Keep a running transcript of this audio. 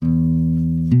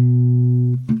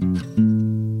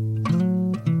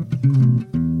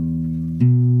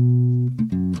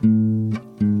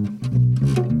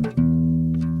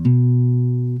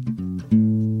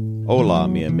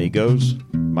amigos.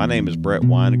 My name is Brett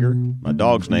Weiniger. My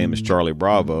dog's name is Charlie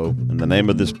Bravo, and the name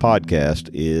of this podcast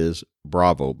is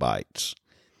Bravo Bytes.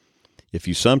 If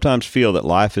you sometimes feel that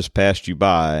life has passed you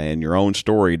by and your own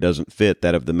story doesn't fit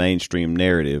that of the mainstream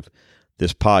narrative,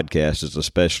 this podcast is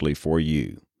especially for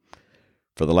you.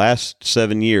 For the last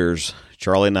 7 years,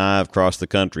 Charlie and I have crossed the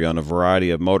country on a variety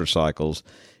of motorcycles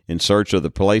in search of the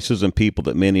places and people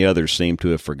that many others seem to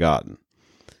have forgotten.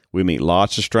 We meet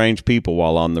lots of strange people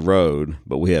while on the road,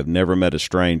 but we have never met a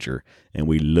stranger, and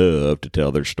we love to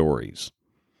tell their stories.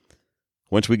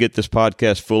 Once we get this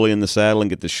podcast fully in the saddle and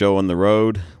get the show on the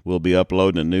road, we'll be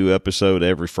uploading a new episode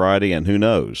every Friday, and who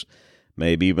knows,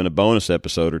 maybe even a bonus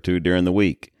episode or two during the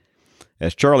week.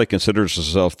 As Charlie considers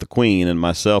herself the queen and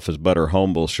myself as but her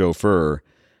humble chauffeur,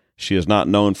 she is not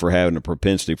known for having a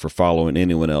propensity for following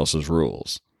anyone else's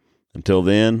rules. Until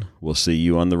then, we'll see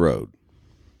you on the road.